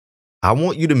I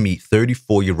want you to meet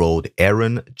 34-year-old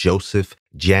Aaron Joseph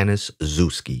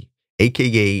Januszewski,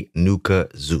 aka Nuka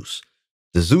Zeus.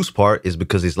 The Zeus part is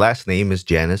because his last name is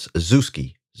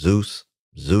Januszewski. Zeus,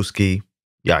 Zewski,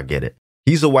 y'all get it.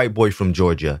 He's a white boy from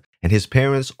Georgia, and his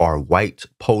parents are white,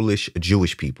 Polish,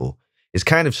 Jewish people. It's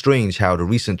kind of strange how the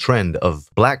recent trend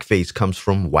of blackface comes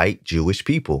from white Jewish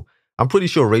people. I'm pretty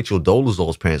sure Rachel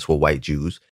Dolezal's parents were white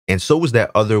Jews, and so was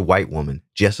that other white woman,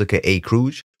 Jessica A.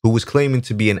 Cruz, who was claiming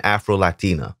to be an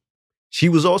Afro-Latina. She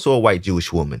was also a white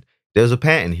Jewish woman. There's a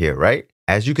pattern here, right?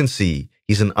 As you can see,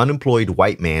 he's an unemployed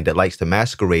white man that likes to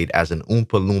masquerade as an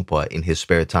Oompa Loompa in his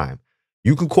spare time.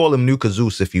 You can call him Nuka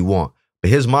Zeus if you want, but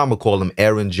his mama called him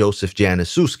Aaron Joseph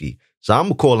Januszewski, so I'm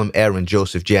gonna call him Aaron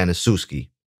Joseph Januszewski.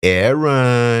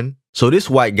 Aaron. So this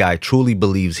white guy truly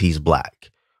believes he's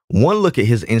black. One look at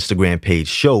his Instagram page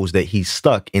shows that he's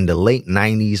stuck in the late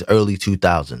 90s, early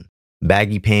 2000s.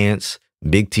 Baggy pants,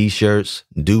 big t-shirts,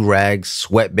 do-rags,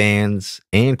 sweatbands,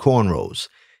 and cornrows.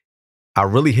 I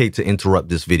really hate to interrupt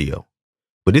this video,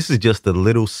 but this is just a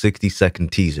little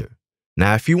 60-second teaser.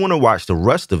 Now, if you want to watch the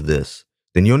rest of this,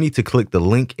 then you'll need to click the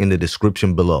link in the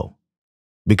description below.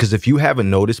 Because if you haven't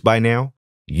noticed by now,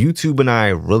 YouTube and I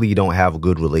really don't have a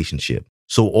good relationship.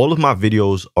 So all of my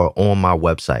videos are on my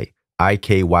website,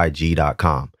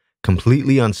 ikyg.com,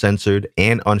 completely uncensored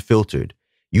and unfiltered.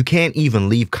 You can't even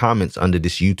leave comments under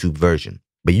this YouTube version,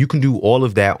 but you can do all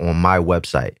of that on my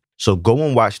website. So go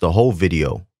and watch the whole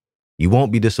video. You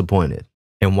won't be disappointed.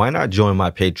 And why not join my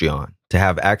Patreon to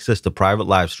have access to private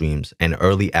live streams and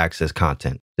early access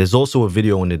content? There's also a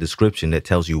video in the description that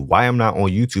tells you why I'm not on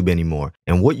YouTube anymore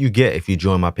and what you get if you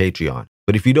join my Patreon.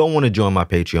 But if you don't want to join my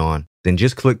Patreon, then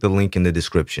just click the link in the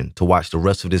description to watch the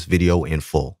rest of this video in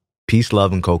full. Peace,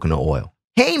 love, and coconut oil.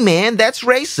 Hey man, that's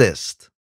racist.